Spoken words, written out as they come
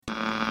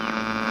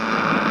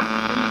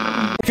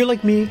you're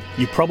like me,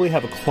 you probably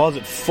have a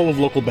closet full of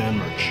local band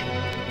merch.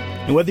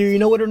 And whether you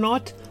know it or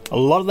not, a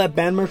lot of that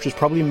band merch was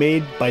probably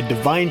made by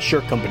Divine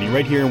Shirt Company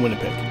right here in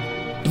Winnipeg.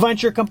 Divine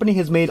Shirt Company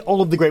has made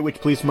all of the Great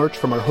Witch Police merch,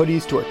 from our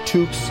hoodies to our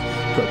toques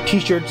to our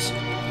t-shirts.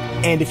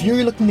 And if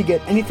you're looking to get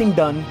anything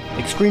done,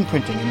 like screen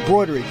printing,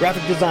 embroidery,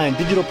 graphic design,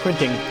 digital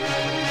printing,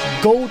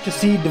 go to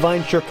see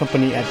Divine Shirt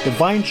Company at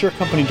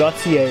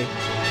divineshirtcompany.ca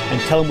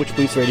and tell them Witch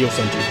Police Radio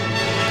sent you.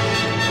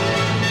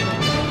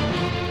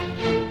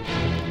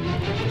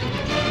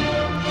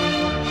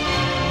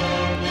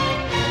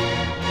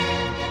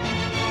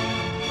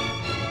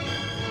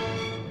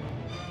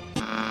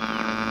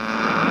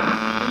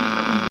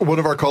 One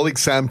of our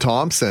colleagues, Sam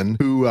Thompson,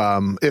 who,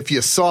 if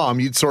you saw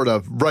him, you'd sort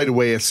of right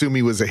away assume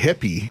he was a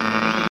hippie.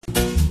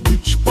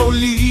 Witch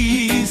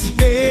Police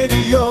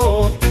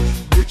Radio,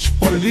 Witch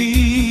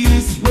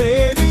Police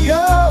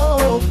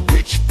Radio,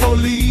 Witch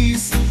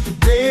Police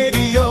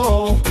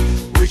Radio,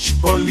 Witch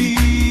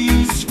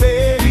Police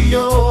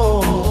Radio.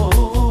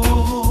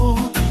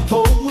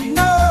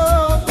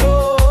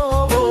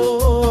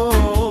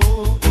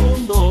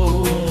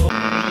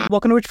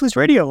 Welcome to Witch Police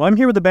Radio. I'm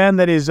here with a band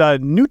that is not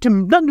new to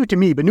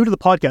me, but new to the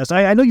podcast.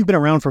 I know you've been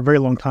around for a very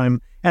long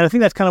time, and I think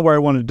that's kind of where I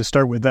wanted to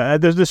start with.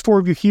 There's four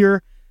of you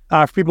here.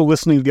 For people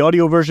listening to the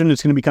audio version,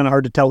 it's going to be kind of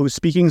hard to tell who's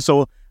speaking,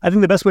 so I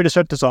think the best way to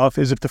start this off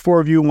is if the four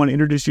of you want to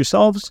introduce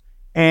yourselves,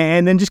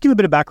 and then just give a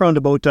bit of background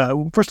about,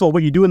 first of all,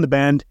 what you do in the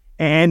band,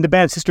 and the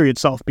band's history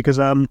itself, because,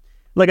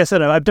 like I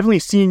said, I've definitely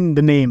seen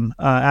the name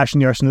Ash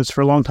and the Arsonists for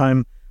a long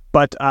time,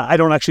 but I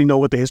don't actually know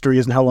what the history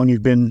is and how long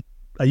you've been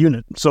a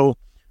unit. So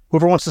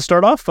whoever wants to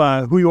start off,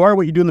 who you are,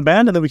 what you do in the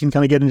band, and then we can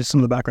kind of get into some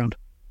of the background.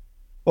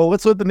 Well,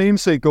 let's let the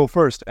namesake go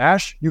first.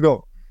 Ash, you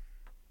go.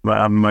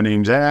 My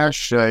name's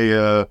Ash.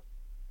 I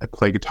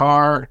play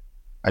guitar.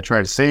 I try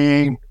to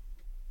sing.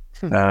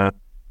 I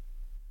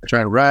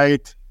try to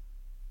write.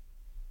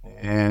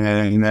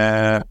 And,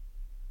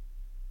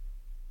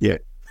 yeah.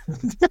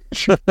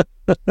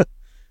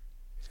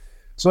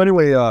 So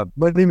anyway,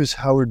 my name is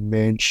Howard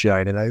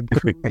Manshine, and I'm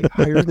currently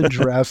higher than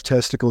giraffe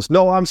testicles.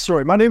 No, I'm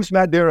sorry. My name's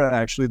Matt Dara,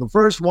 actually, the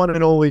first one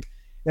and only,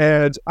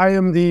 and I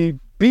am the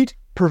beat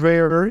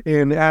purveyor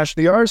in Ash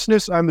the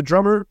Arsonist. I'm the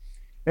drummer,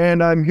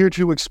 and I'm here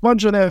to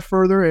expunge on that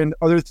further and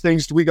other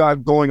things we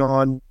got going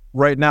on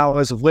right now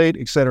as of late,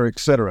 etc.,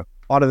 etc.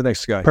 On to the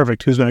next guy.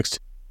 Perfect. Who's next?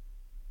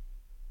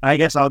 I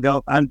guess I'll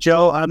go. I'm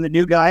Joe. I'm the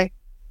new guy.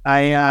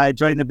 I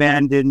joined the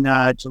band in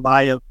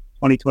July of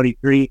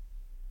 2023.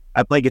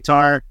 I play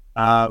guitar.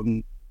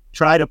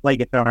 Try to play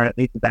guitar, at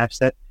least the back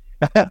set.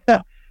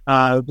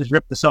 Just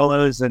rip the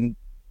solos and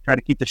try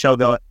to keep the show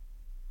going.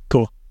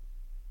 Cool.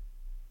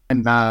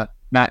 I'm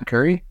Matt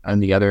Curry. I'm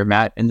the other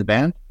Matt in the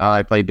band.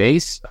 I play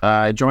bass.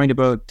 I joined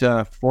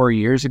about 4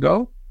 years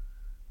ago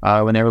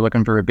when they were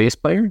looking for a bass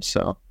player.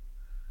 So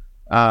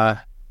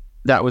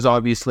that was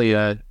obviously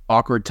an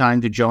awkward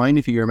time to join,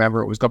 if you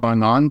remember what was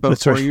going on about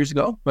That's 4 right. years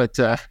ago. But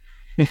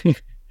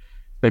it's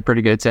been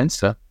pretty good since.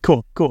 So.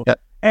 Cool. Yeah.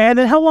 And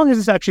then how long has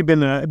this actually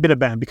been a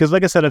band? Because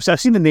like I said, I've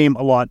seen the name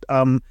a lot,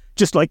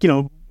 just like,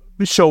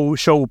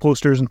 show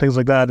posters and things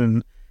like that.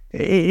 And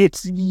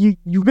it's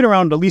you've been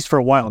around at least for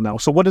a while now.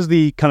 So what is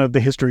the kind of the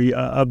history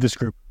of this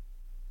group?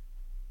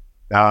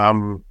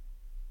 It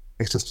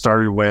just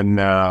started when,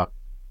 I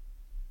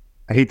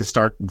hate to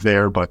start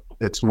there, but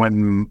it's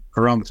around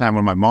the time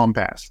when my mom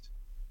passed.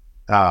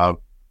 I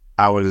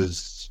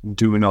was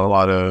doing a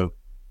lot of,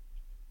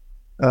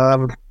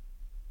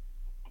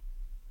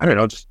 I don't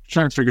know, just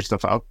trying to figure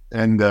stuff out.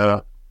 And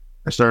I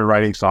started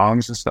writing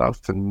songs and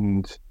stuff.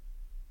 And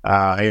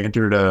I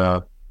entered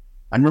a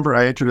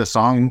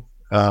song,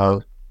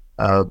 what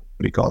do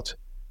you call it?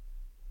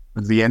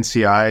 The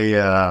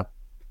NCI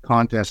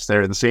contest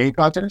there, the singing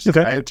contest.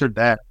 Okay. I entered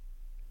that.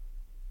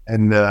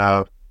 And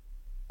I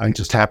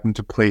just happened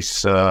to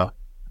place third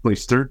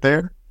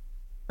there.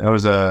 That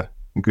was a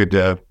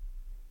good,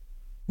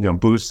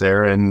 boost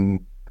there.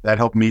 And that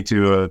helped me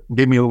to,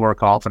 give me a little more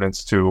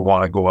confidence to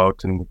want to go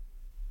out and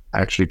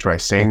actually try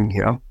sing,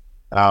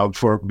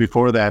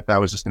 before that I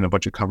was just in a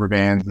bunch of cover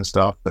bands and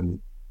stuff,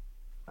 and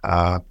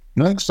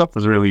that stuff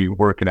was really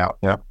working out.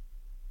 Yeah.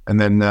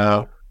 And then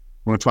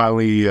when I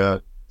finally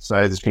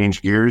decided to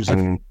change gears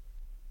and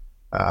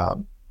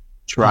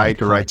try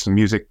to write some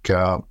music,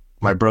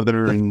 my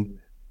brother and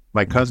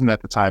my cousin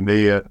at the time,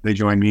 they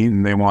joined me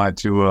and they wanted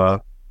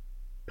to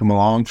come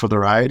along for the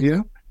ride.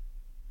 Yeah.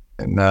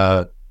 And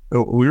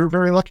we were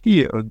very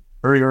lucky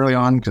very early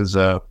on because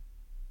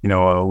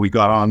we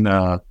got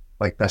on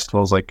like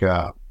festivals like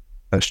a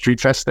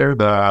Street Fest there.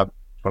 What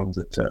was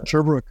it?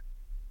 Sherbrooke.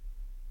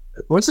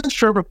 What's it?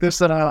 Sherbrooke?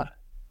 This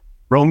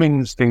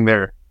Roman's thing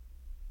there.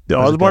 The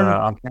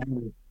Osborne?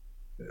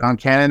 On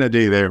Canada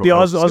Day there. The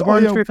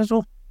Osborne Street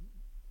Festival?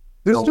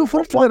 There's still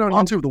full flight on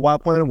YouTube, the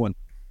Wild Planet one.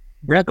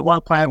 We're at the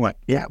Wild Planet one.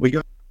 Yeah, we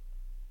got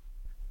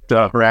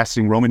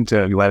harassing Roman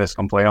to let us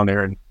come play on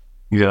there, and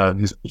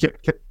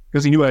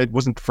because he knew I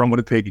wasn't from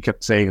Winnipeg, he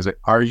kept saying, "Is like,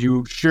 are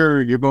you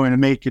sure you're going to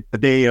make it the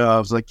day of?" I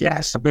was like,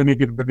 "Yes, I'm going to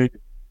make it. I'm going to make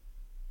it."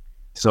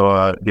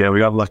 So we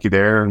got lucky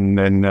there, and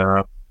then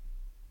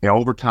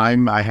over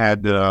time, I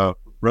had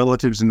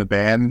relatives in the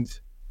band.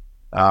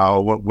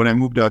 When I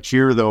moved out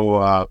here,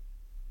 though,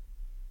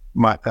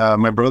 my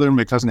brother and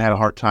my cousin had a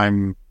hard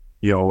time,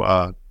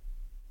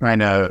 trying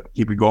to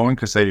keep it going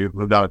because they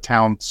lived out of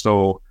town.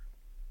 So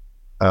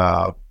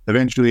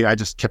eventually, I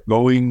just kept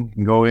going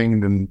and going.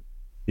 And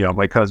then,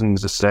 my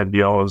cousins just said,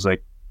 I was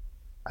like,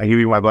 I give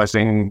you my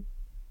blessing.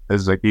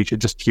 It's like, you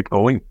should just keep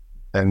going.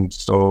 And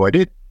so I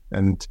did.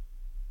 And,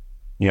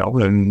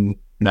 and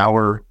now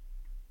we're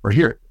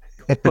here.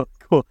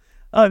 Cool.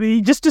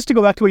 Just to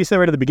go back to what you said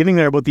right at the beginning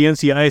there about the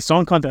NCI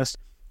Song Contest.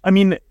 I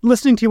mean,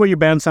 listening to what your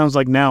band sounds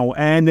like now,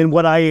 and then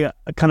what I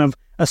kind of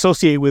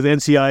associate with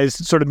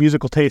NCI's sort of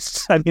musical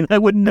tastes. I mean, I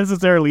wouldn't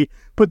necessarily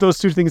put those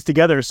two things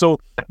together. So,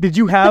 did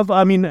you have,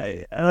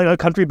 a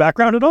country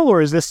background at all,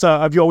 or is this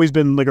have you always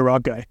been like a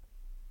rock guy?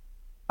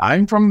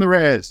 I'm from the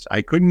res.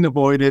 I couldn't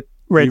avoid it,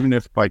 right, even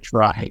if I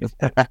tried.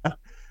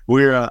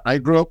 I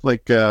grew up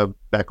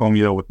back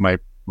home, with my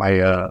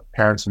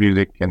parents'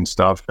 music and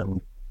stuff,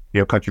 and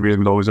country music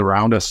was always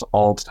around us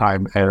all the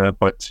time.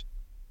 But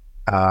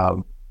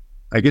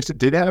I guess it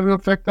did have an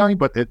effect on me,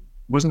 but it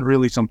wasn't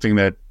really something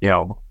that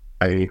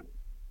I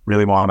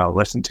really want to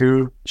listen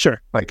to.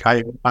 Sure. Like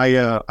I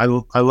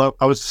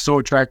was so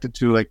attracted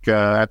to at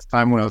the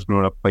time when I was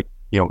growing up,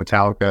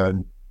 Metallica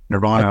and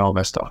Nirvana and all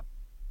that stuff.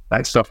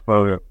 That stuff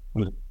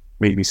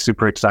made me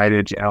super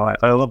excited.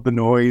 I love the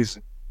noise.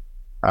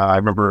 I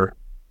remember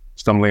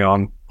stumbling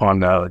on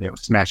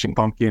Smashing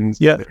Pumpkins.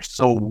 Yeah, they're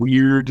so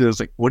weird. I was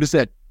like, what is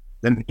that?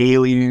 An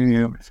alien?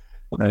 And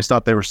I just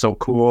thought they were so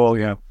cool.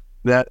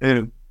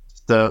 They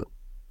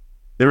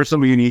were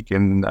so unique,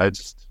 and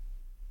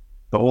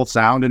the whole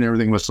sound and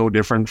everything was so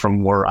different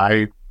from where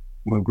I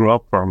grew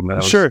up from. I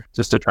was sure,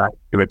 just attracted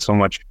to it so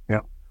much.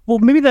 Yeah. Well,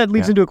 maybe that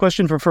leads into a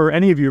question for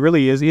any of you.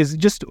 Really, is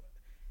just.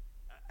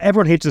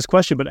 Everyone hates this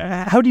question, but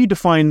how do you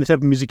define the type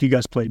of music you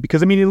guys play?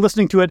 Because,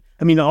 listening to it,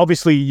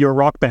 obviously you're a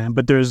rock band,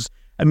 but there's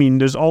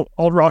all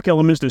rock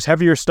elements, there's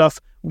heavier stuff.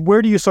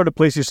 Where do you sort of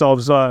place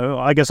yourselves,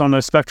 I guess, on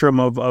a spectrum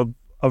of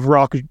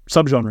rock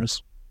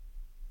subgenres?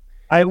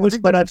 I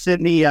would put us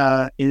in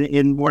the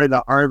in more of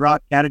the hard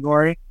rock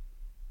category,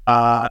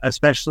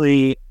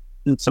 especially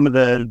in some of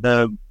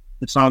the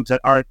songs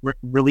that aren't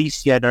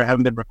released yet or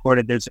haven't been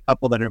recorded. There's a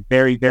couple that are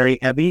very, very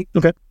heavy.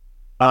 Okay.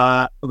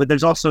 But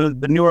there's also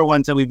the newer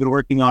ones that we've been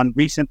working on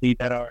recently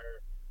that are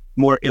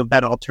more of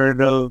that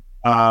alternative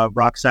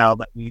rock style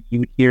that you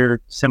would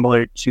hear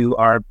similar to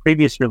our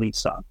previous release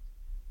songs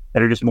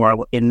that are just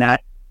more in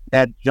that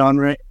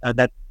genre,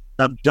 that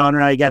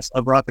subgenre, I guess,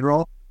 of rock and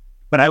roll.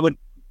 But I would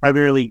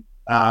primarily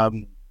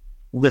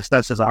list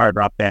us as a hard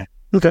rock band.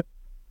 Okay.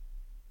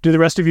 Do the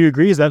rest of you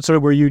agree? Is that sort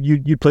of where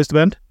you'd place the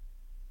band?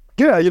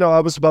 Yeah, I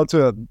was about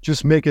to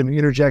just make an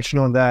interjection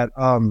on that.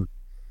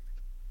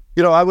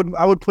 I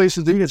would place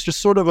it. It's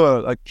just sort of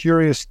a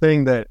curious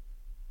thing that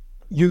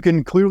you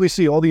can clearly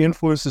see all the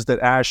influences that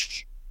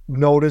Ash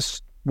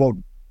noticed. Well,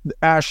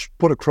 Ash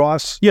put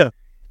across,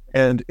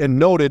 and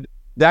noted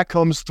that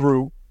comes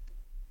through,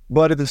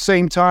 but at the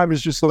same time,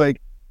 it's just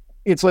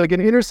it's like an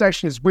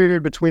intersection is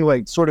weird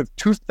between sort of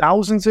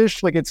 2000s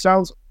ish. It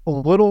sounds a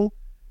little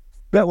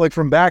bit like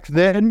from back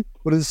then,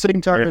 but at the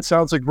same time, it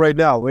sounds like right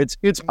now. It's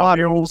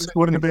modern.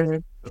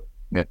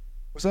 Yeah.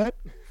 What's that?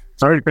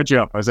 Sorry to cut you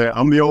off. I say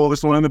I'm the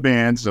oldest one in the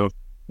band, so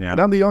yeah. And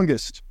I'm the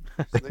youngest.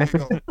 So there you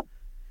go.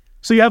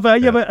 So you have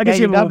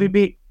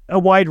a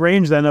wide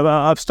range then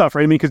of stuff,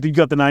 right? Because you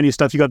got the 90s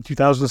stuff, you got the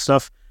 2000s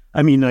stuff.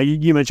 You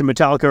mentioned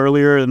Metallica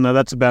earlier, and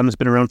that's a band that's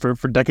been around for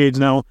decades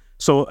now.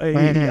 So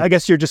I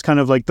guess you're just kind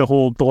of like the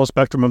whole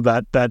spectrum of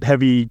that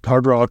heavy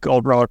hard rock,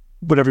 alt rock,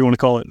 whatever you want to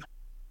call it.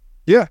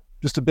 Yeah,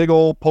 just a big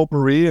old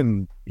potpourri,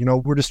 and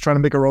we're just trying to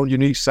make our own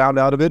unique sound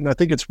out of it, and I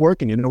think it's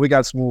working. We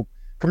got some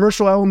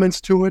commercial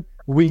elements to it.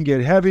 We can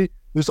get heavy.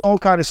 There's all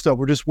kind of stuff.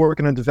 We're just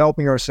working on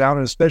developing our sound,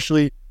 and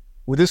especially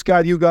with this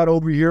guy you got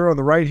over here on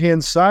the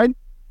right-hand side,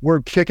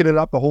 we're kicking it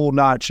up a whole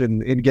notch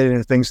and getting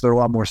into things that are a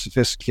lot more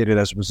sophisticated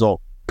as a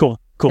result. Cool.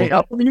 Hey,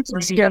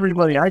 see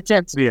everybody. I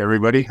can't see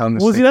everybody on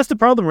this. Well, see, that's the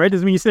problem, right?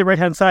 Is when you say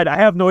right-hand side, I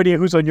have no idea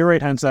who's on your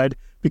right-hand side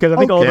because I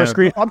think all of our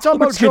screens. I'm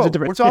talking about Joe.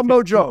 We're talking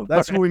about Joe.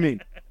 That's what we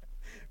mean.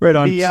 Right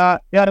on.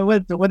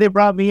 When they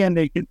brought me in,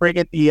 they could bring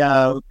it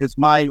because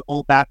my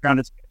old background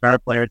as a guitar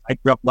player, I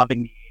grew up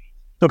loving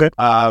the 80s.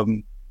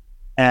 Okay.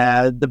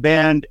 And the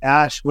band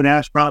when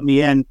Ash brought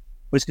me in,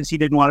 was because he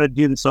didn't want to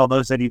do the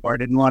solos anymore,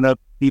 didn't want to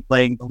be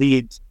playing the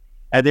leads,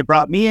 and they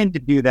brought me in to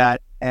do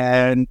that.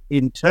 And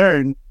in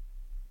turn,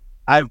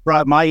 I've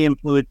brought my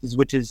influences,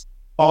 which is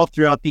all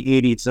throughout the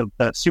 80s, of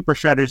the super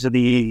shredders of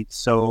the 80s.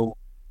 So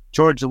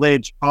George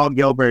Lynch, Paul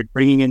Gilbert,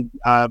 bringing in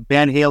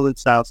Van Halen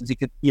style, since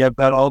I've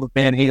got all the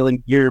Van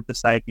Halen gear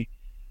beside me,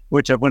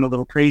 which I went a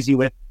little crazy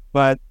with.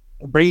 But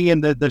bringing in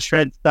the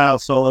shred style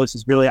solos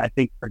has really, I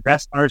think,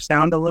 progressed our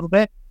sound a little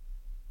bit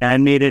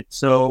and made it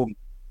so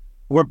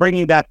we're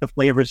bringing back the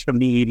flavors from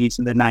the 80s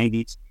and the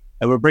 90s,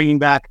 and we're bringing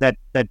back that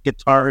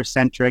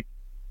guitar-centric,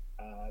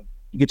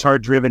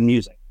 guitar-driven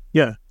music.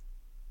 Yeah.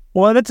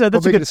 Well, that's a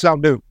good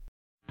sound new.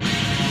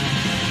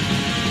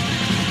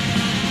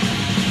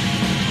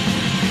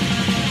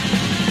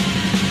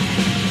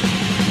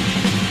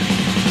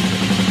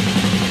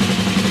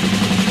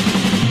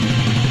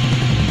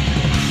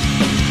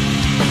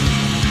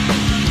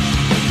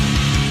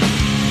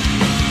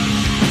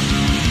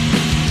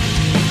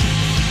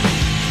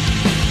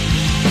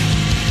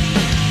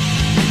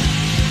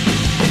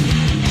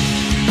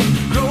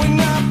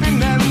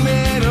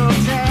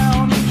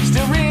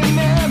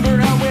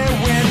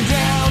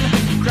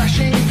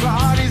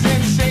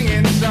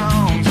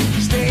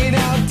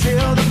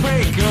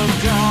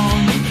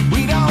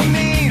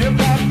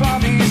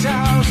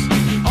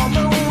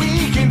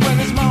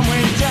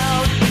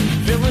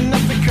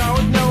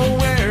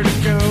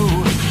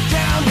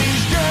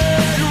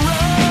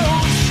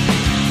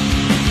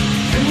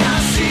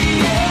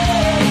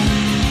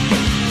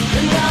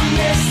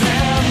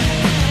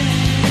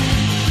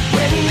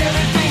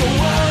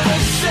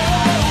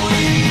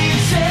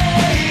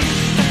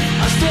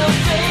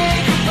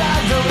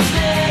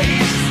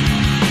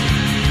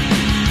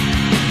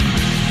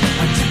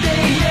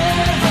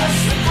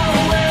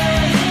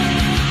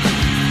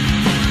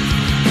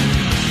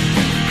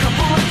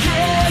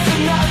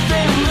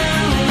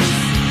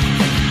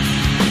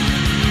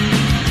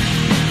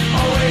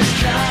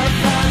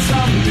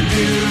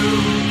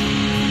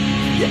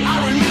 Yeah,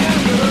 I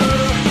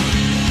remember.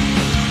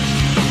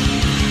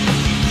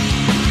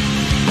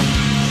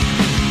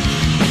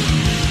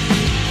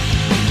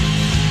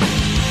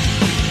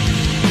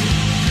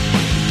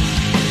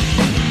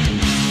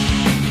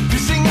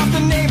 Pissing off the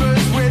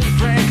neighbors with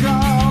prank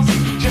calls,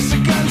 just to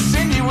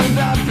continue with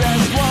the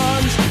best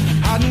ones.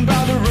 Hiding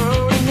by the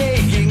road and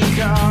making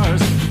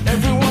cars.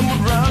 Everyone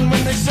would run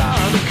when they saw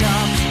the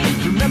cops.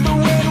 Remember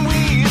when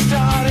we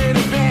started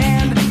a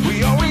band?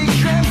 We always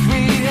dreamt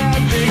we'd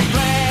have big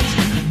plans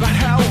about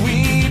how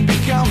we'd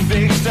become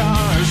big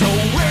stars.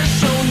 Oh, we're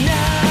so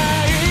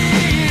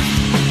naive.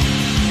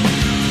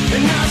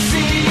 And I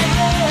see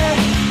it,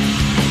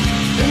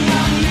 and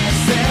I miss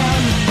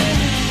them.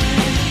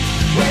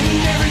 When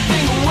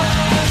everything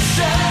was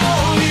so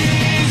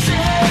easy,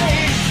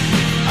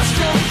 I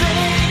still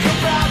think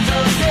about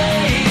those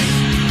days.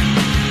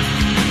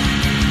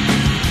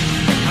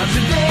 How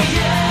did they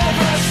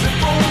ever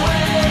slip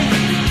away?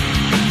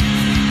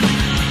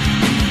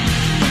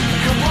 A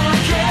couple of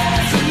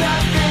kids and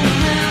nothing to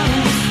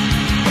lose.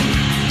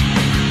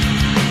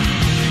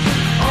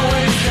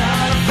 Always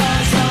try to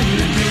find something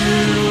to do.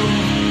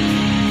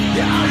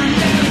 Yeah, I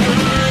remember.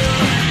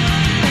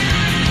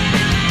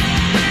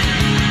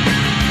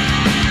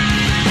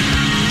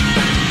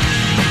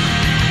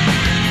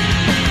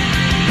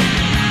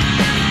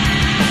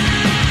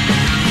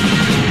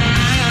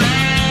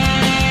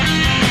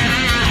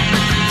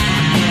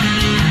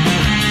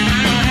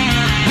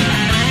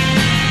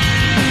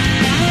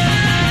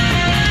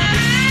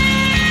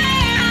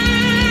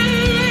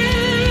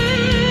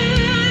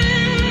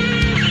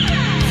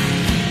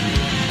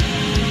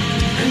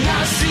 And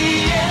I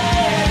see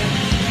it,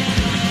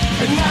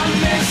 and I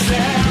miss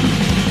them.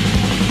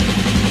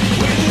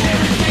 When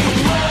everything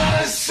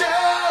was so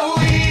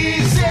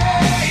easy,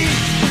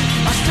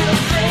 I still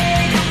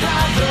think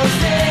about those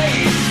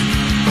days.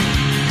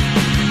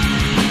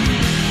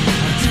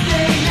 Did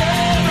they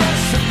ever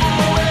slip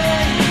away?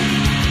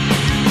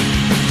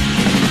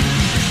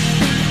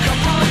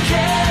 Couple of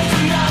kids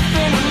with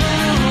nothing to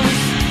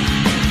lose.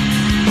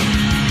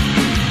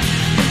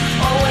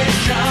 Always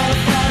try to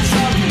find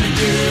something to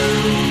do.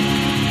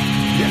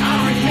 Yeah, I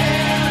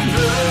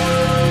remember.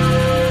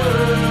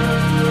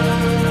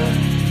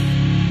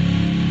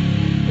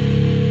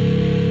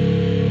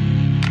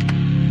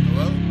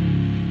 Hello?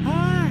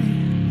 Hi,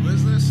 Who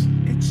is this?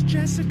 it's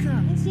Jessica.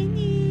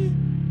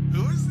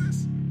 Who is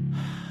this?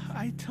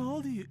 I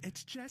told you,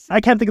 it's Jessica. I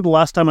can't think of the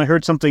last time I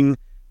heard something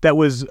that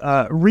was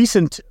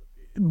recent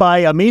by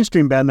a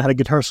mainstream band that had a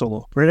guitar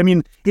solo, right? I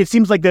mean, it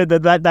seems like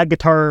that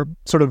guitar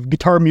sort of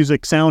guitar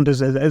music sound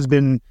has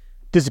been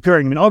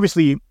disappearing. I mean,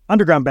 obviously,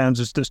 underground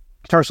bands there's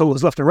guitar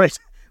solos left and right,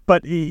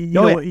 but you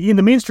know, in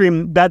the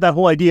mainstream, that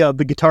whole idea of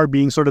the guitar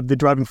being sort of the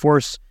driving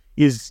force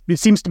it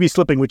seems to be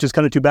slipping, which is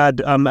kind of too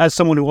bad. As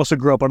someone who also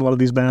grew up on a lot of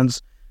these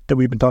bands that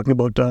we've been talking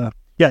about,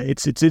 yeah,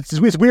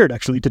 it's weird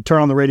actually to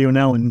turn on the radio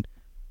now and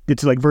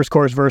it's like verse,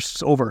 chorus,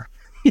 verse, over.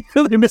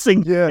 They're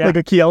missing like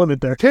a key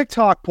element there.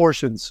 TikTok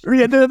portions.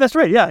 Yeah, that's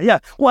right. Yeah.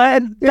 Well,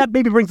 and that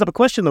maybe brings up a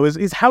question though: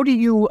 is how do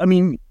you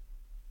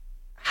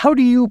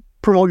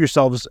promote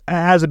yourselves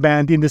as a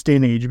band in this day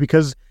and age?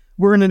 Because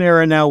we're in an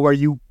era now where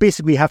you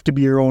basically have to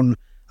be your own,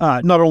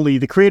 not only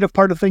the creative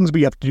part of things, but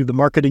you have to do the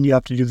marketing, you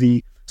have to do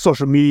the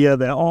social media,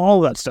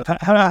 all that stuff.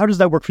 How does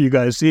that work for you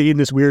guys in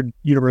this weird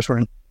universe we're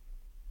in?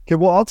 Okay,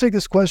 well, I'll take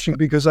this question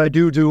because I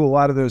do a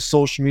lot of the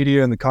social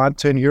media and the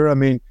content here. I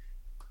mean,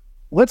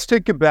 let's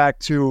take it back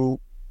to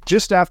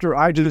just after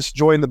I just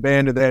joined the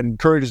band and then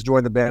Curry just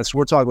joined the band. So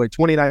we're talking like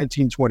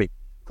 2019, 20.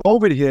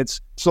 COVID hits.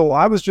 So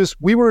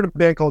we were in a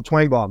band called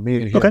Twang Bomb,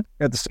 me and him,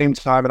 at the same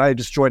time. And I had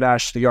just joined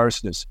Ash, the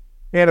Arsonists.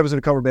 And I was in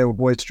a cover band with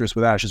Boisterous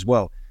with Ash as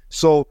well.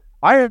 So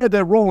I had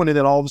that rolling and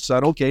then all of a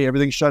sudden, okay,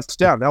 everything shuts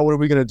down. Now what are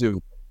we going to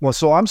do? Well,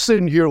 so I'm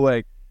sitting here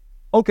like,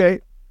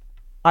 okay,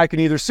 I can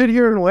either sit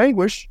here and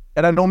languish.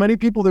 And I know many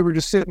people that were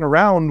just sitting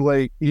around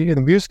like in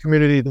the music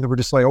community that were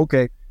just like,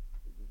 okay,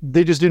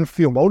 they just didn't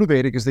feel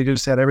motivated because they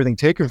just had everything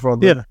taken from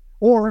them. Yeah.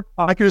 Or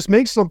I could just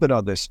make something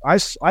of this.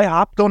 I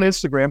hopped on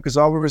Instagram because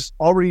I was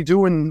already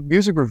doing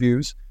music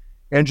reviews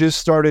and just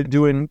started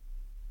doing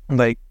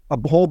like a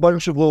whole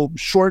bunch of little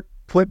short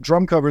clip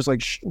drum covers,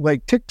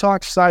 like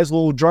TikTok size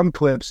little drum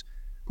clips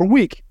per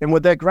week. And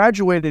what that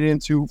graduated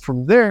into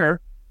from there,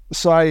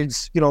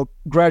 besides,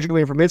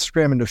 graduating from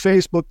Instagram into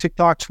Facebook,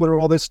 TikTok, Twitter,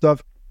 all this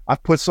stuff,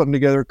 I've put something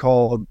together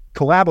called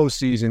Collabo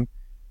Season,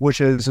 which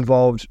has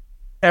involved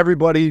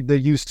everybody that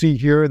you see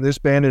here in this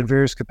band in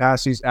various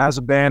capacities as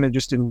a band and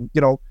just in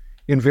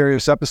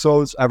various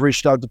episodes. I've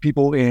reached out to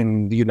people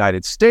in the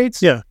United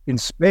States, in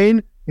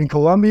Spain, in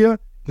Colombia,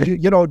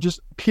 just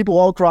people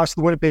all across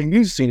the Winnipeg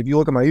music scene. If you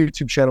look at my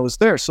YouTube channel, it's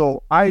there.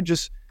 So I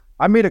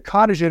made a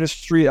cottage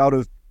industry out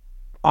of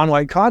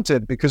online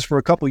content because for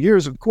a couple of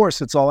years, of course,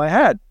 that's all I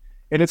had.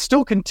 And it's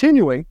still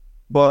continuing,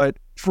 but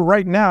for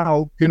right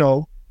now,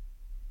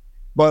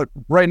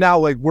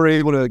 like we're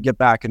able to get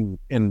back and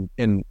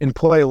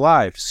play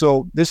live.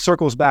 So this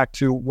circles back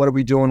to what are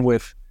we doing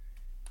with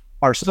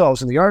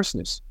ourselves and the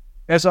Arsonists.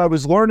 As I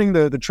was learning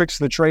the tricks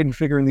of the trade and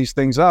figuring these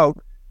things out,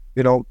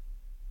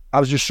 I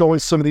was just showing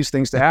some of these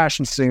things to Ash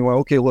and saying, well,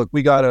 okay, look,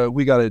 we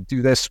gotta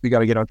do this. We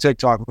gotta get on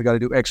TikTok. We gotta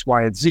do X,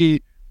 Y, and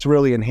Z to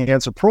really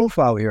enhance a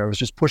profile here. I was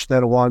just pushing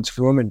that along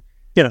to him, and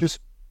just,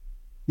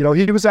 he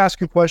was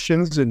asking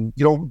questions and,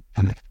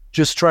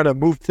 just trying to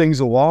move things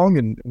along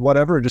and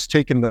whatever, and just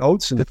taking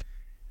notes. And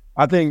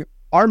I think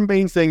our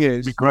main thing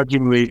is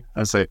begrudgingly,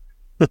 I say,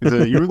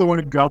 you were the one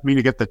who got me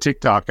to get the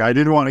TikTok. I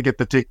didn't want to get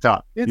the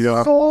TikTok. It's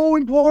so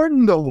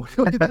important, though.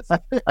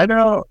 I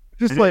know.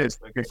 Just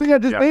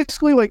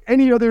basically like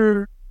any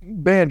other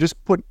band, just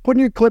putting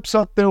your clips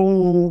up there,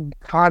 little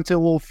content,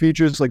 little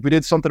features. Like we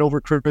did something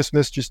over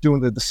Christmas, just doing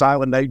the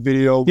Silent Night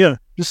video. Yeah.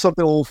 Just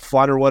something a little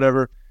fun or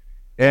whatever.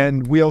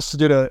 And we also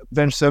did a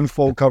Avenged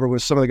Sevenfold cover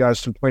with some of the guys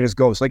from Plain as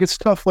Ghosts. Like it's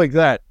stuff like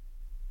that.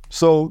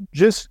 So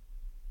just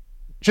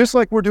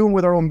like we're doing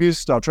with our own music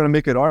stuff, trying to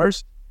make it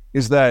ours,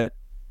 is that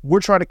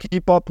we're trying to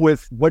keep up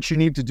with what you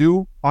need to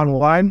do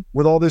online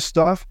with all this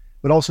stuff,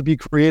 but also be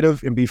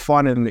creative and be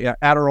fun and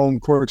add our own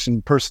quirks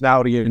and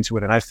personality into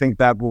it. And I think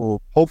that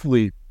will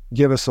hopefully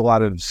give us a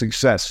lot of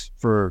success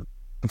for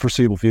the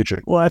foreseeable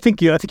future. Well, I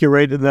think you're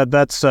right.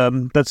 That's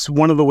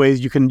one of the ways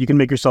you can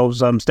make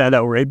yourselves stand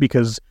out, right?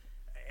 Because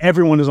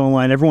everyone is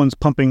online. Everyone's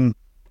pumping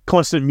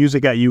constant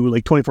music at you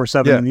like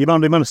 24/7. And the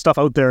amount of stuff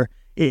out there,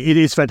 it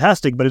is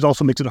fantastic, but it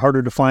also makes it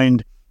harder to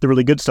find the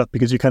really good stuff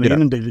because you're kind of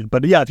inundated.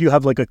 But if you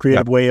have like a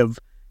creative way of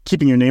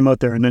keeping your name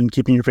out there and then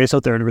keeping your face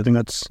out there and everything,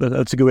 that's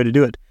a good way to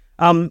do it.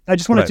 I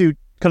just wanted to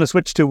kind of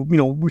switch to,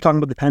 we're talking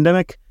about the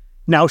pandemic.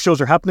 Now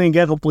shows are happening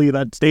again. Hopefully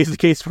that stays the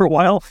case for a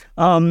while.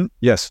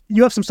 Yes.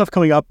 You have some stuff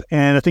coming up,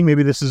 and I think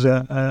maybe this is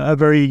a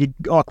very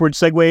awkward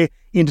segue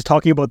into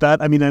talking about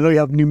that. I mean, I know you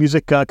have new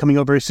music coming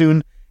out very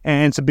soon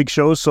and some big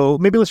shows. So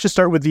maybe let's just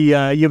start with you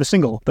have a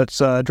single that's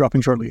dropping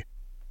shortly.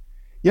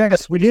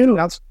 Yes, we did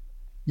announce.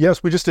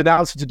 Yes, we just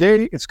announced it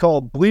today. It's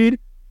called Bleed.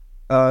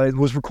 It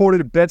was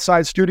recorded at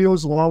Bedside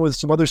Studios along with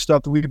some other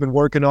stuff that we've been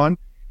working on.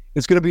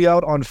 It's going to be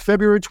out on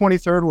February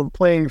 23rd. We're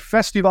playing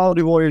Festival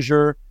du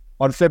Voyageur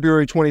on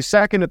February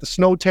 22nd at the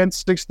Snow Tent,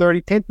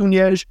 6:30, Tent du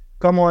Neige.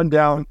 Come on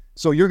down.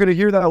 So you're going to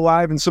hear that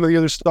live and some of the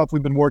other stuff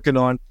we've been working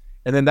on.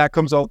 And then that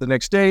comes out the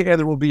next day, and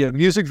there will be a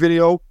music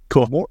video,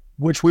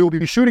 which we will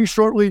be shooting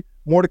shortly.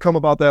 More to come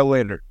about that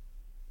later.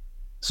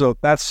 So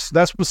that's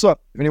what's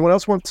up. If anyone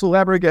else wants to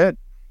elaborate, go ahead.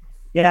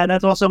 Yeah, and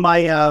that's also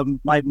my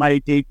my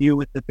debut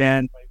with the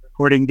band. My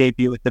recording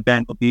debut with the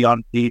band will be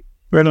on the.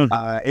 Right on.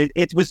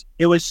 It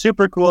was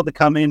super cool to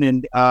come in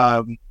and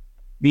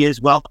be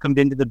as welcomed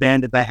into the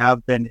band as I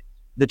have been.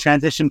 The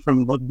transition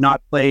from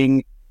not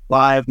playing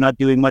live, not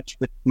doing much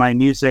with my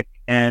music,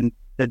 and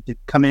to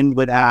come in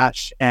with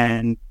Ash,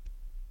 and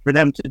for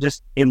them to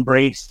just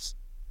embrace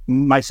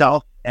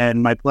myself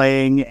and my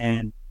playing,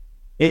 and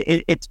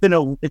it's been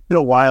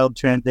a wild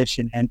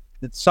transition. And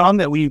the song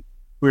that we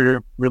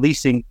were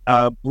releasing,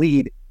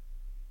 Bleed,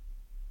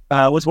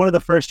 was one of the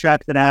first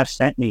tracks that Ash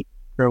sent me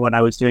for when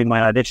I was doing my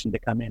audition to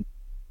come in.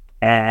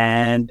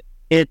 And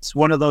it's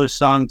one of those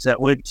songs that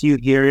once you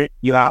hear it,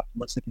 you have to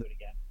listen to it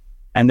again.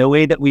 And the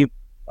way that we've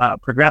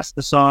progressed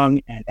the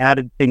song and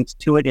added things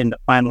to it in the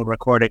final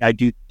recording, I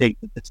do think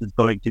that this is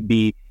going to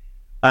be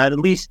at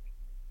least,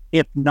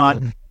 if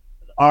not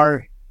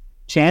our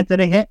chance at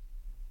a hit,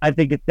 I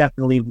think it's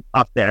definitely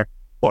up there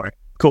for it.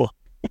 Cool.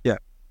 Yeah.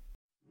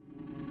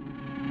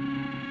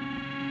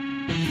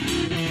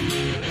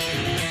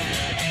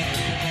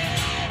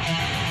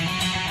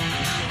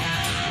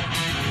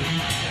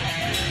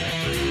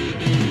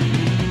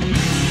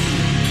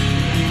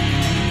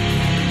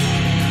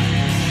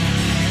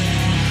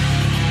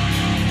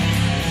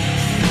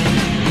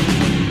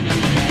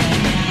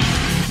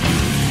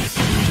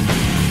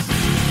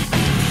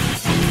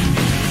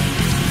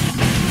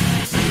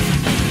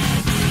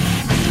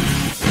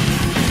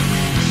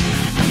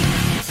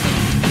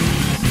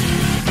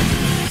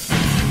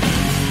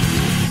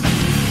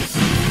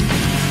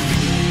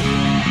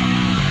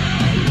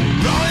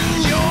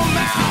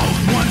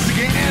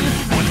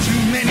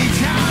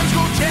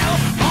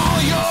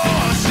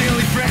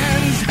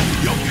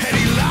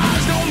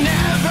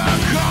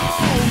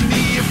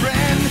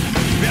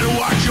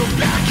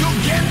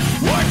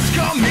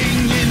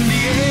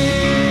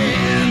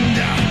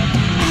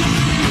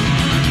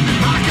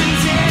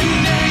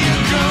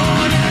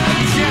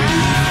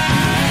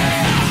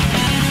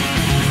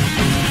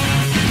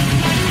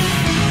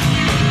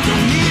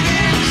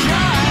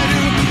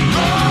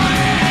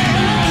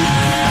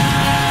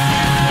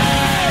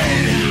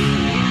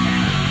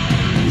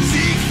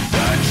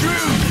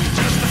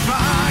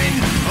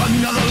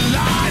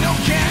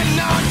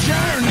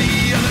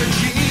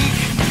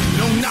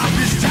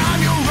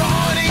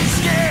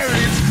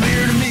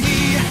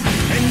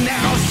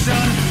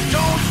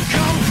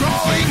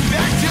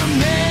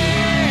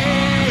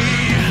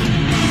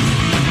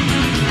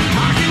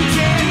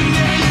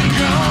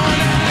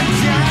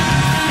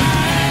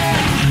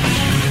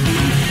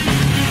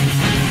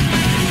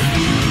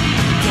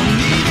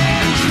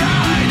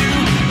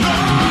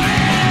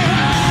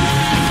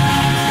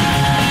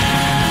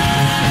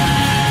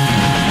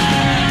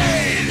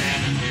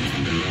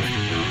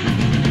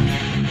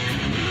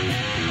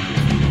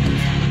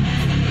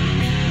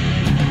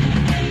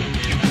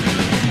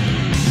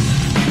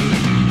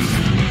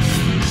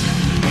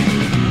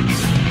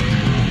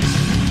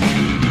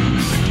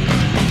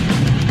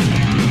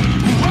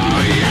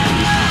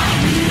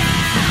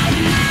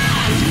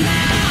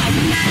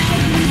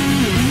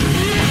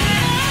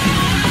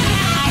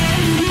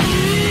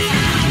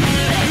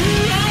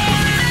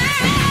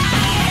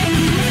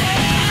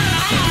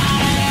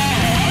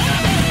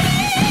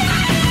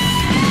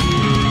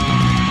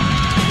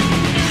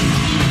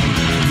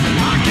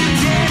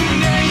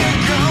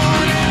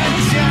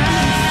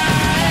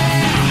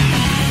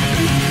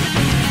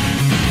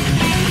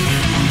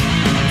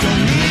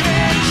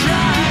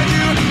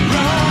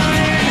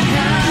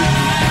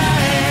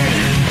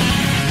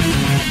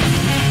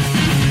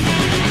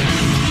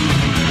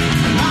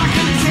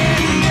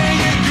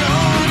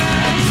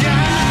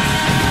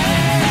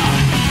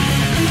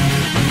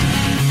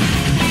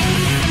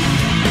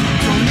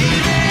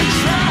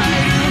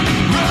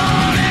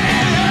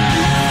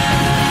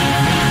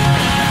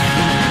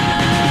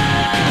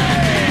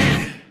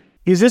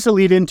 Is this a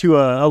lead into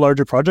a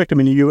larger project? I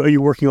mean, are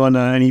you working on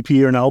an EP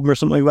or an album or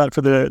something like that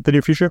for the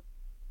near future?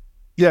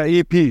 Yeah,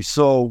 EP.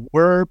 So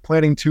we're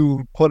planning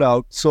to put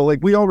out, so like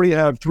we already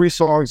have 3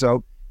 songs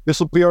out. This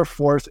will be our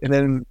 4th, and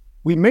then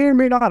we may or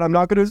may not, I'm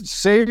not going to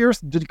say or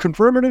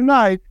confirm or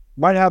deny,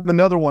 might have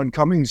another one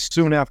coming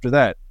soon after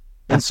that.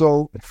 And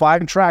so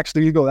 5 tracks,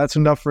 there you go. That's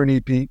enough for an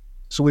EP.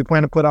 So we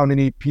plan to put out an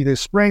EP this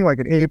spring, like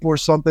in April or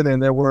something,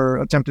 and then we're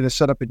attempting to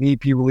set up an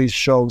EP release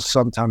show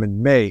sometime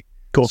in May.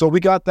 Cool. So we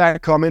got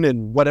that coming,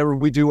 and whatever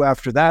we do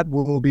after that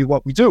will be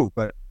what we do.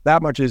 But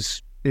that much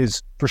is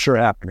for sure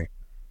happening.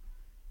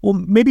 Well,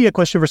 maybe a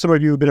question for some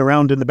of you who've been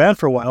around in the band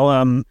for a while.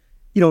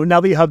 Now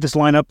that you have this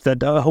lineup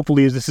that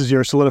hopefully this is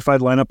your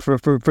solidified lineup for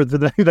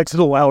the next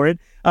little while, right?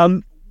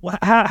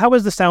 How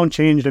has the sound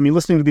changed? I mean,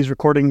 listening to these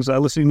recordings,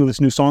 listening to this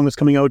new song that's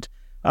coming out,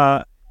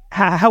 how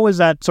has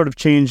that sort of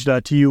changed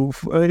to you?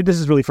 This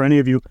is really for any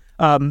of you,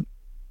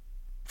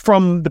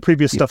 from the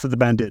previous stuff that the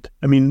band did.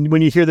 I mean,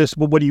 when you hear this,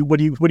 what do you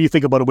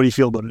think about it? What do you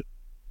feel about it?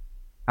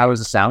 How has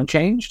the sound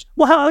changed?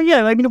 Well,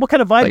 I mean, what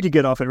kind of vibe do you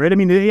get off it, right? I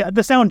mean,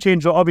 the sound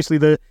changed. Obviously,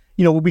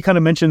 we kind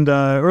of mentioned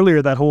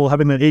earlier that whole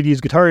having that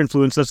 80s guitar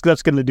influence.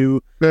 That's going to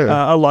do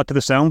a lot to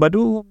the sound. But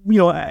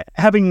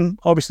having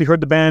obviously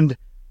heard the band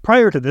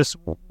prior to this,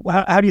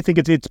 how do you think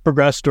it's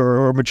progressed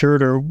or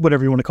matured or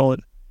whatever you want to call it?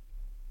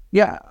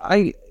 Yeah,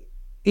 I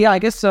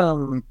guess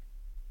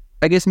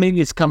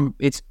maybe it's become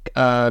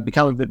a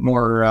bit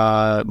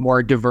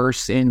more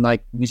diverse in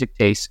like music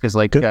tastes, because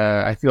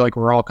I feel like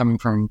we're all coming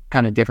from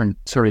kind of different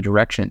sort of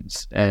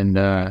directions,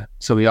 and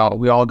so we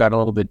all got a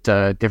little bit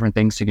different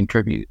things to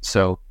contribute.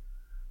 So,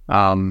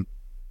 I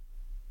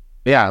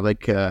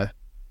think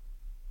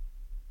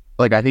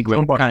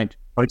we're kind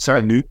of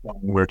sorry. New song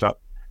we're talking.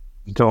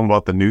 Tell them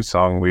about the new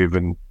song we've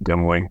been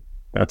demoing.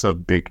 That's a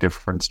big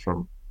difference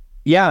from.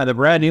 Yeah, the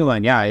brand new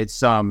one. Yeah,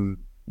 it's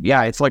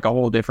like a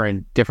whole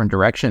different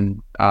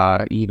direction.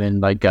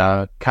 Even like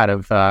kind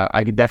of,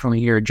 I could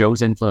definitely hear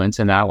Joe's influence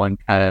in that one.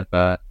 Kind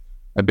of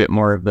a bit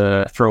more of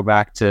the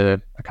throwback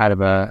to kind of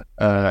a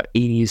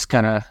 80s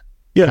kind of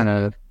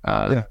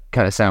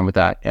sound with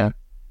that. Yeah,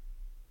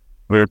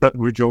 we're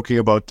joking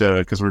about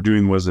because we're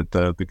doing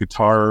the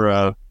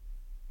guitar.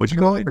 What'd you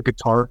call it? The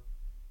guitar.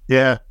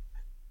 Yeah.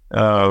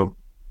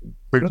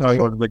 We're talking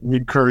about like me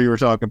and Curry were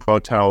talking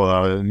about how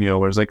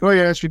where it's like, oh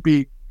yeah, it should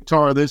be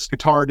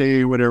guitar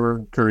day,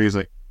 whatever. Curry's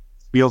like,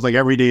 feels like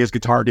every day is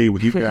guitar day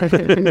with you guys.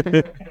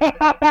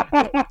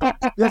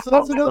 Yes,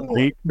 that's another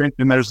one.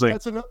 And there's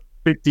like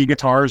 50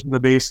 guitars in the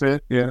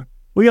basement. Yeah.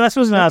 Well, yeah, I was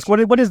supposed to ask,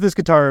 what is this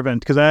guitar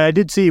event? Because I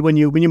did see when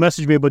you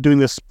messaged me about doing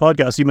this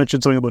podcast, you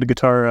mentioned something about a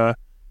guitar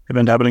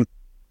event happening.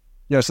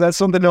 Yeah, so that's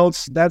something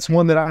else. That's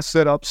one that I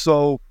set up.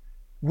 So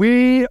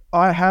I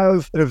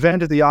have an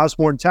event at the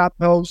Osborne Tap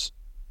House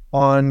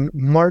on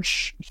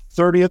March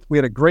 30th. We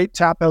had a great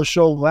tap house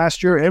show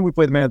last year, and we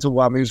played the Manitoba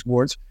Wild Music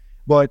Awards.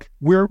 But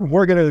we're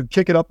going to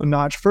kick it up a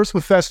notch, first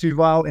with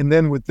Festival and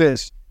then with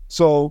this.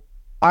 So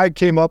I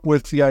came up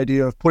with the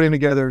idea of putting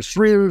together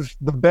 3 of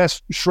the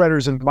best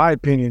shredders, in my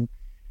opinion,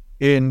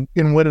 in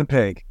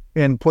Winnipeg,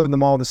 and putting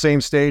them all on the same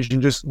stage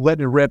and just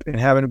letting it rip and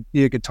having it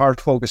be a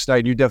guitar-focused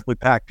night. You definitely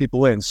pack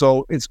people in.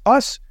 So it's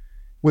us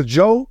with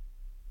Joe,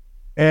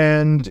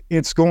 and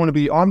it's going to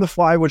be On the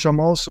Fly, which I'm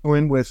also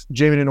in with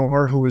Jamie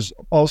Denor, who was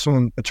also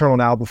in Eternal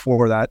Now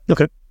before that.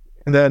 Okay.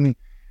 And then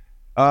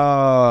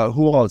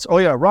who else? Oh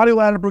yeah, Ronnie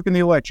Ladderbrook and the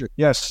Electric.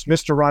 Yes,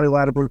 Mr. Ronnie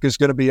Ladderbrook is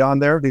going to be on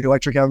there. The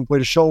Electric haven't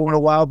played a show in a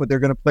while, but they're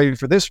going to play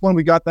for this one.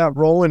 We got that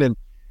rolling, and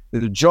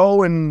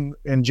Joe and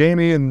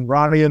Jamie and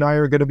Ronnie and I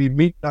are going to be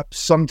meeting up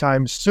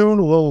sometime soon,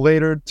 a little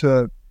later,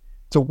 to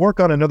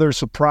work on another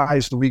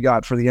surprise that we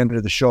got for the end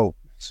of the show.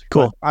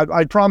 Cool.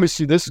 I promise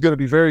you, this is going to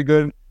be very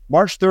good.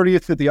 March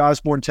 30th at the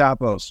Osborne Tap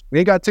House. We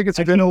ain't got tickets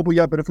available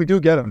yet, but if we do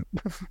get them,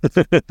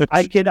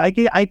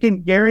 I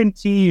can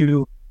guarantee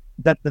you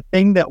that the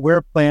thing that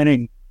we're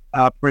planning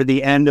for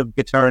the end of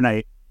Guitar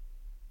Night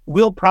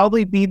will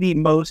probably be the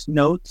most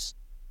notes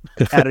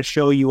at a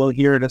show you will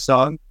hear in a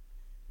song,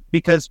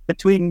 because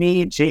between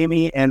me,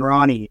 Jamie, and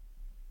Ronnie,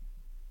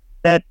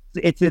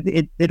 it's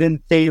an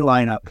insane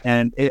lineup,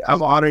 and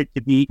I'm honored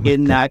to be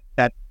in that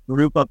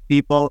group of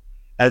people.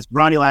 As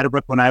Ronnie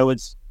Ladderbrook, when I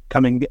was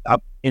coming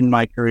up in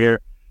my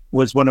career,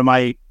 was one of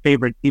my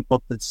favorite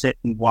people to sit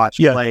and watch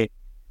play.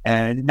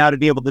 And now to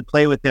be able to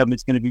play with them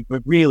is going to be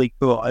really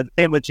cool. And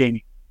same with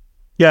Jamie.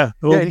 Yeah.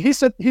 Well, yeah. He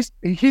said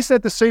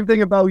the same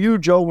thing about you,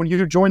 Joe, when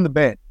you joined the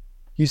band.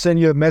 He sent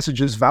you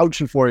messages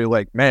vouching for you,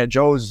 like, man,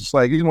 Joe is just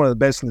like, he's one of the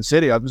best in the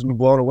city. I've just been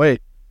blown away.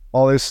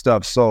 All this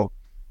stuff. So,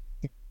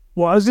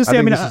 well, I was just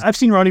saying, I've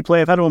seen Ronnie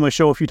play. I've had him on my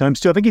show a few times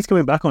too. I think he's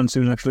coming back on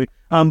soon, actually.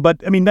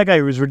 But I mean, that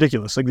guy was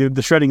ridiculous. Like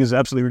the shredding is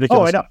absolutely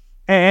ridiculous. Oh, I know.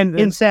 And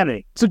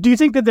insanity. So do you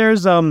think that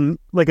there's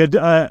like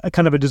a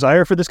kind of a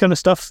desire for this kind of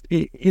stuff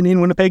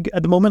in Winnipeg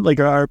at the moment? Like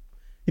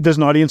there's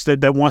an audience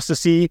that wants to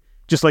see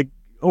just like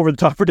over the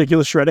top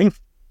ridiculous shredding?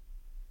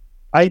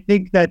 I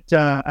think that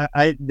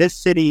this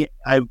city,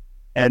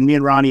 and me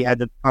and Ronnie had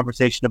the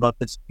conversation about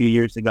this a few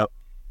years ago,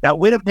 that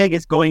Winnipeg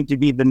is going to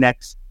be the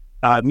next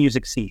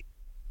music scene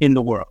in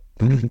the world.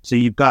 So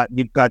you've got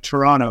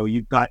Toronto,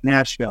 you've got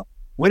Nashville.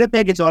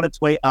 Winnipeg is on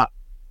its way up.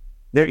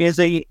 There's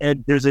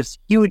this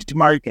huge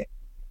market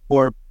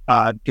for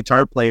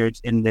guitar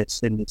players in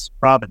this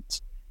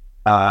province,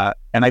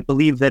 and I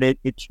believe that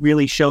it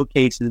really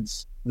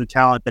showcases the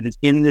talent that is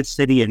in this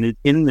city and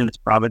in this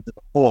province as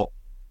a whole.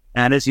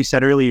 And as you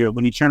said earlier,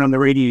 when you turn on the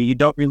radio, you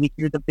don't really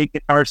hear the big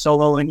guitar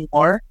solo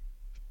anymore.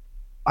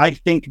 I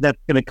think that's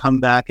going to come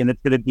back, and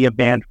it's going to be a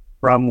band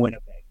from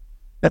Winnipeg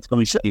that's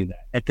going to do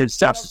that. And there's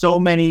so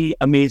many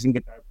amazing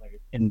guitar players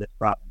in this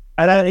province.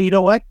 And you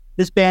know what?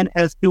 This band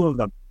has 2 of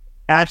them.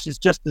 Ash is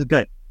just as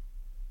good.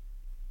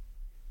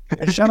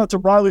 And shout out to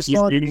Riley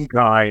Saunders.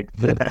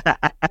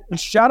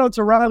 Shout out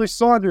to Riley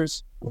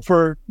Saunders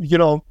for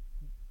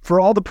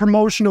all the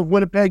promotion of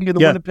Winnipeg and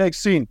the Winnipeg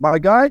scene. My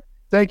guy,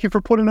 thank you for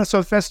putting us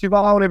on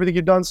festival and everything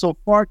you've done so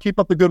far. Keep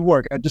up the good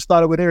work. I just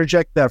thought I would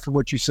interject that from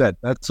what you said.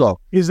 That's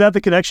all. Is that the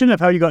connection of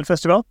how you got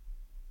festival?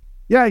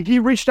 Yeah, he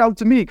reached out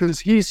to me because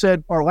he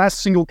said our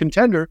last single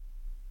Contender,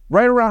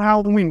 right around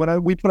Halloween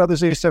when we put out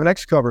this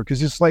A7X cover,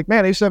 because it's like,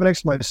 man, A7X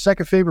is my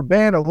second favorite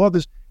band. I love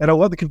this, and I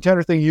love the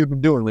Contender thing you've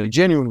been doing, like,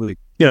 genuinely.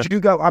 Yeah.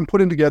 I'm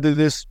putting together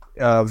this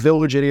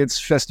Village Idiots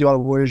Festival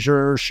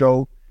Voyageur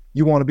show.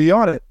 You want to be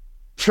on it?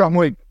 So I'm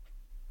like,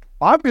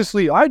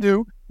 obviously I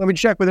do. Let me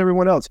check with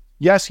everyone else.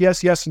 Yes,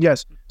 yes, yes, and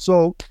yes.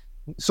 So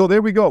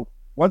there we go.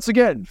 Once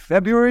again,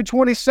 February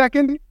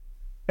 22nd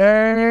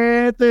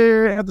at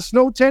the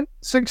Snow Tent,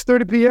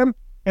 6:30 p.m.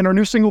 And our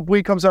new single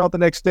Bleed comes out the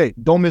next day.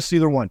 Don't miss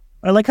either one.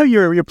 I like how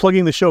you're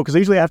plugging the show, because I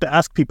usually have to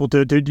ask people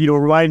to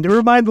remind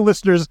the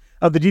listeners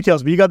of the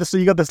details. But you got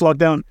this locked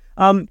down.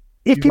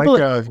 If you people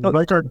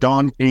like our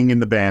Don King in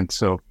the band,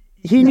 so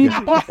he needs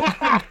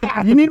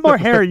you need more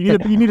hair. You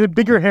need a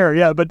bigger hair.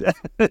 Yeah, but.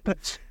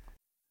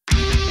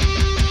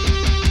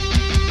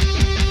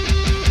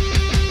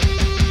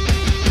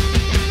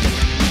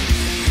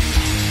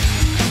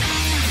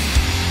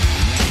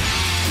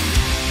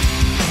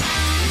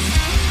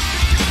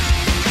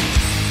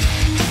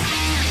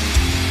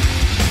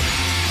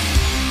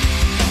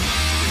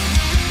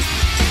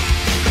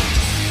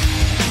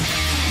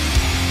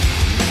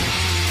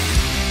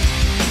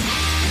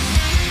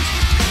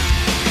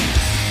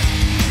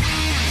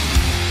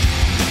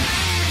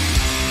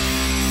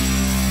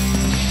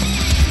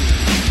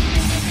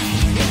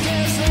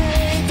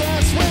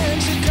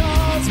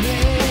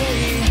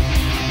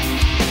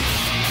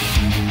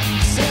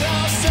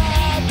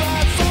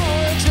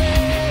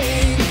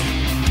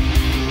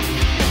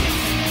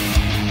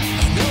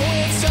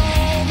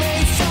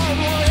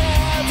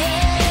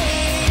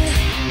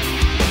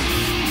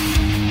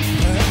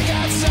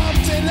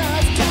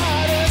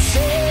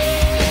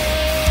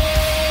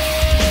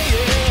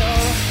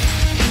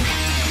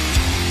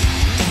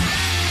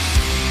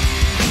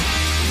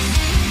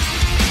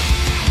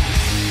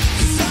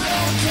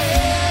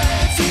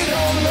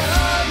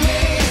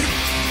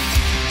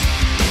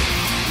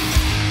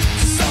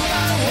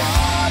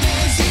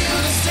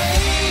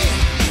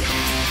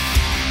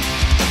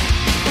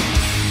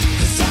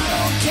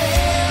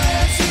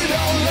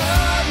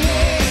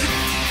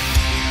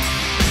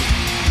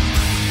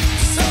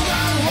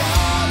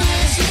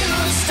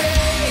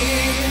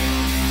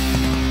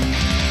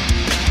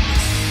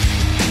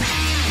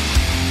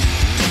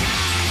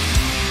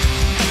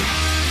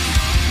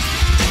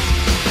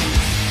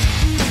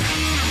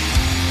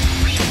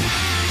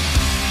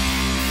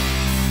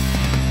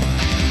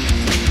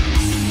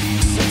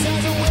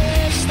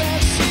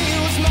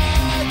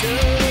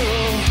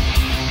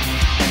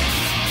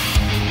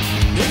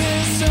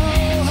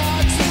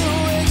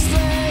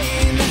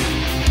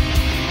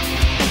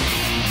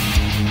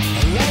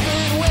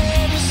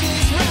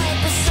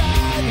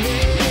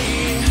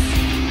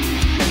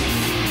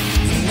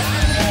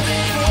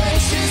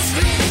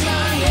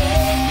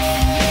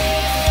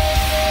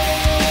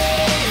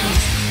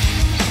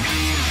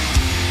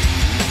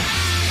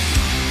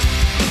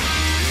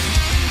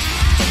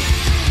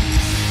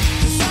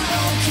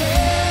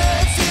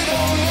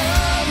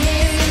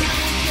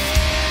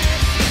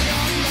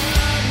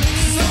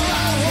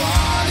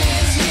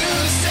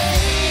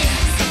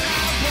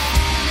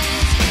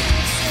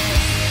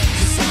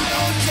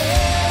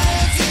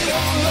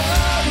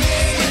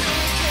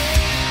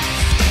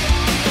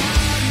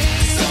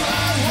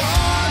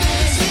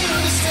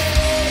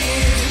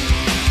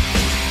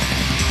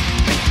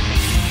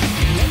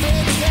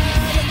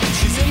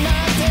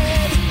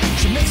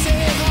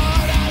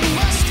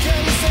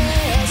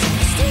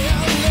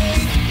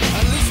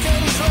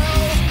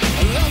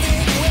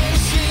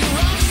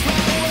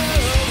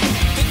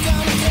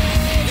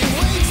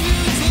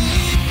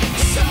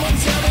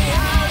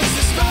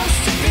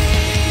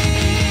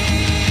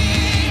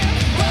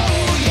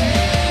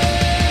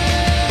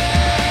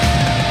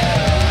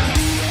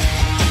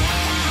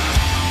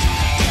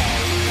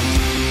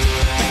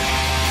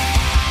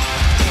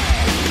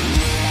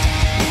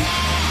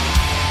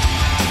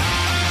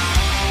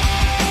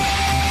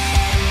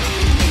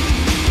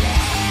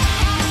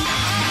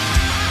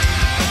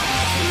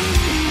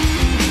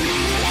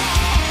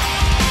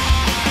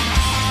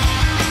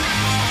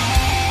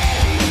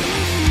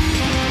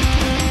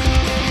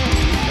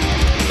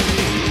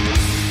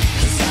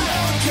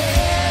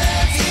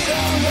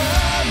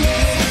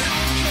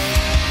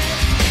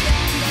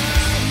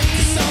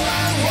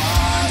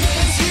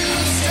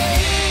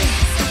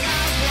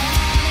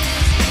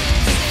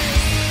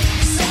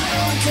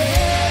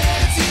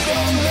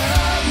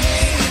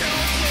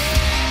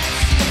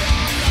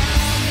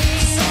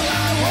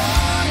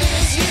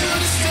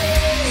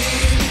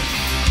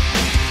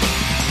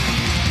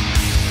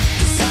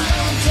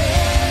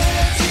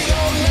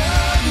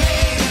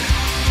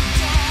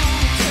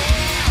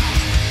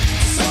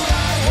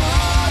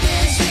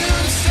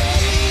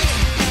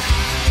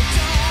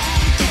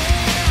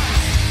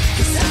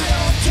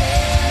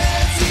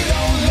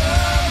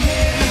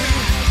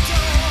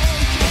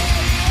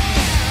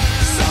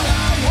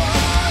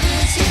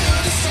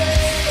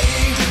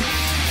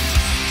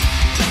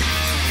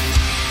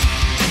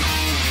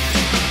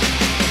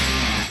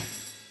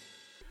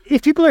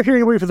 if people are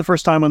hearing about you for the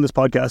first time on this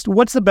podcast,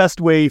 what's the best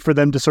way for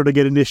them to sort of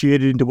get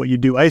initiated into what you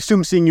do? I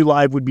assume seeing you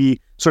live would be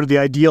sort of the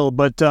ideal,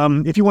 but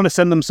if you want to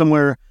send them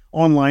somewhere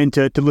online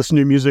to listen to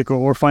your music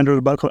or find out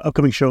about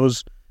upcoming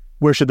shows,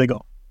 where should they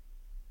go?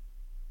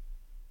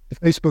 The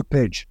Facebook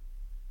page.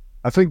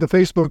 I think the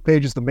Facebook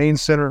page is the main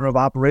center of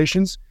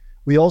operations.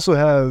 We also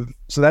have,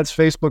 so that's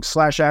Facebook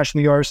 /Ash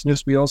and the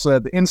Arsonist. We also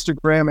have the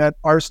Instagram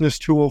at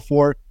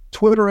Arsonist204,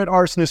 Twitter at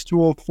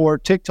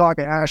Arsonist204, TikTok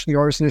at Ash and the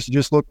Arsonist. You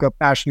just look up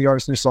Ash and the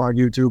Arsonist on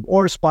YouTube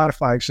or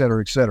Spotify, et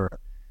cetera, et cetera.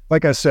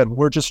 Like I said,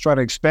 we're just trying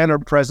to expand our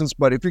presence.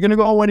 But if you're going to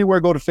go anywhere,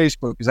 go to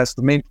Facebook because that's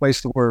the main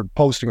place that we're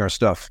posting our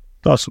stuff.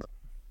 Awesome.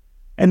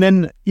 And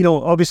then,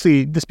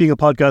 obviously, this being a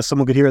podcast,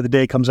 someone could hear it the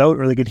day it comes out,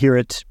 or they could hear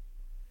it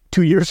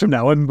 2 years from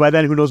now. And by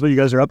then, who knows what you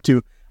guys are up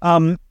to.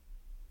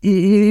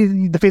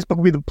 The Facebook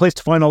will be the place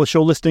to find all the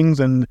show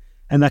listings and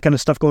that kind of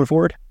stuff going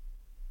forward.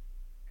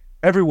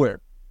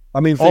 Everywhere. I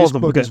mean, all of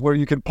them, Facebook is where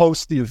you can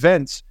post the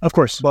events. Of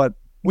course. But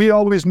we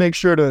always make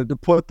sure to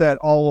put that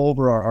all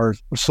over our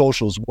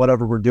socials,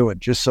 whatever we're doing,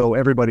 just so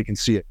everybody can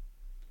see it.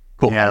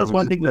 Cool. Yeah, that's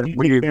one thing that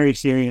we take very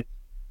serious.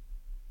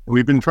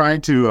 We've been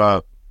trying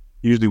to,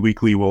 usually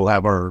weekly, we'll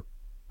have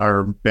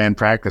our band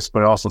practice,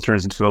 but it also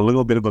turns into a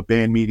little bit of a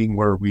band meeting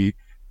where we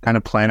kind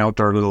of plan out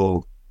our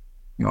little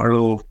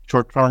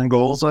short-term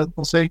goals,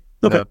 we'll say.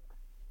 Okay.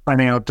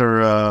 Planning out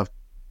our,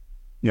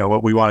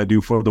 what we want to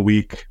do for the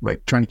week,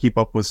 like trying to keep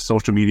up with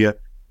social media.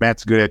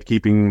 Matt's good at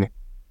keeping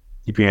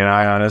an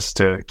eye on us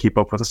to keep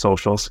up with the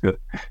socials. Good.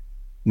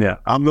 Yeah,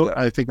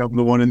 I think I'm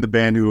the one in the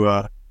band who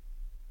I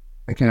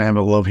kind of have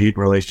a love-hate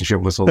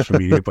relationship with social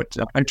media, but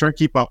I try to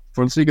keep up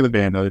for the sake of the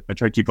band. I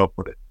try to keep up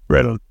with it.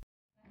 Right on.